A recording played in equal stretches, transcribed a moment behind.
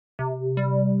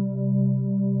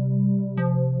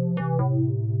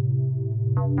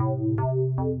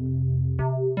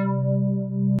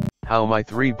How my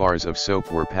 3 bars of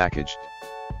soap were packaged.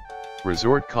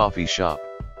 Resort coffee shop.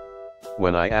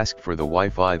 When I asked for the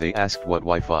Wi-Fi, they asked what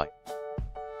Wi-Fi.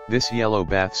 This yellow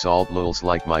bath salt looks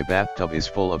like my bathtub is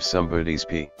full of somebody's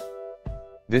pee.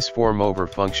 This form over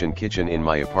function kitchen in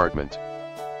my apartment.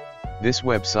 This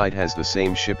website has the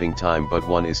same shipping time, but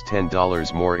one is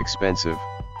 $10 more expensive.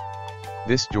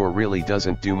 This door really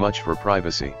doesn't do much for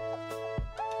privacy.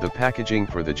 The packaging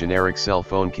for the generic cell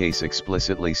phone case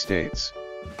explicitly states,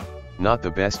 not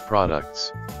the best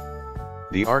products.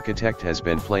 The architect has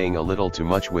been playing a little too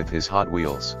much with his Hot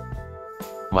Wheels.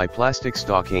 My plastic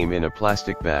straw came in a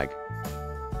plastic bag.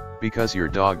 Because your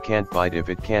dog can't bite if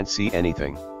it can't see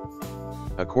anything.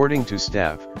 According to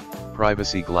staff,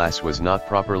 privacy glass was not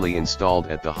properly installed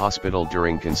at the hospital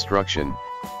during construction,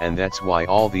 and that's why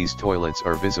all these toilets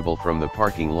are visible from the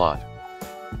parking lot.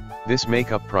 This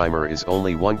makeup primer is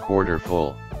only 1/4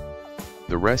 full.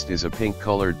 The rest is a pink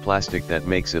colored plastic that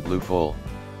makes it full.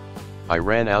 I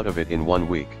ran out of it in 1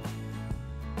 week.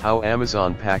 How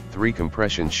Amazon packed 3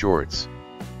 compression shorts.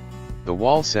 The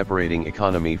wall separating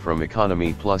economy from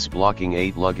economy plus blocking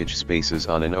 8 luggage spaces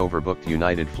on an overbooked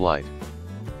United flight.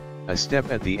 A step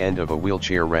at the end of a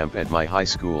wheelchair ramp at my high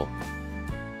school.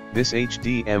 This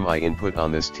HDMI input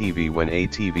on this TV when a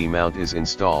TV mount is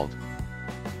installed.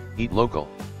 Eat local.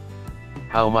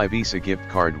 How my Visa gift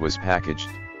card was packaged.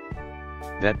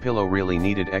 That pillow really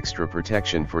needed extra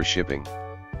protection for shipping.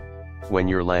 When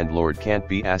your landlord can't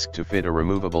be asked to fit a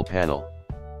removable panel.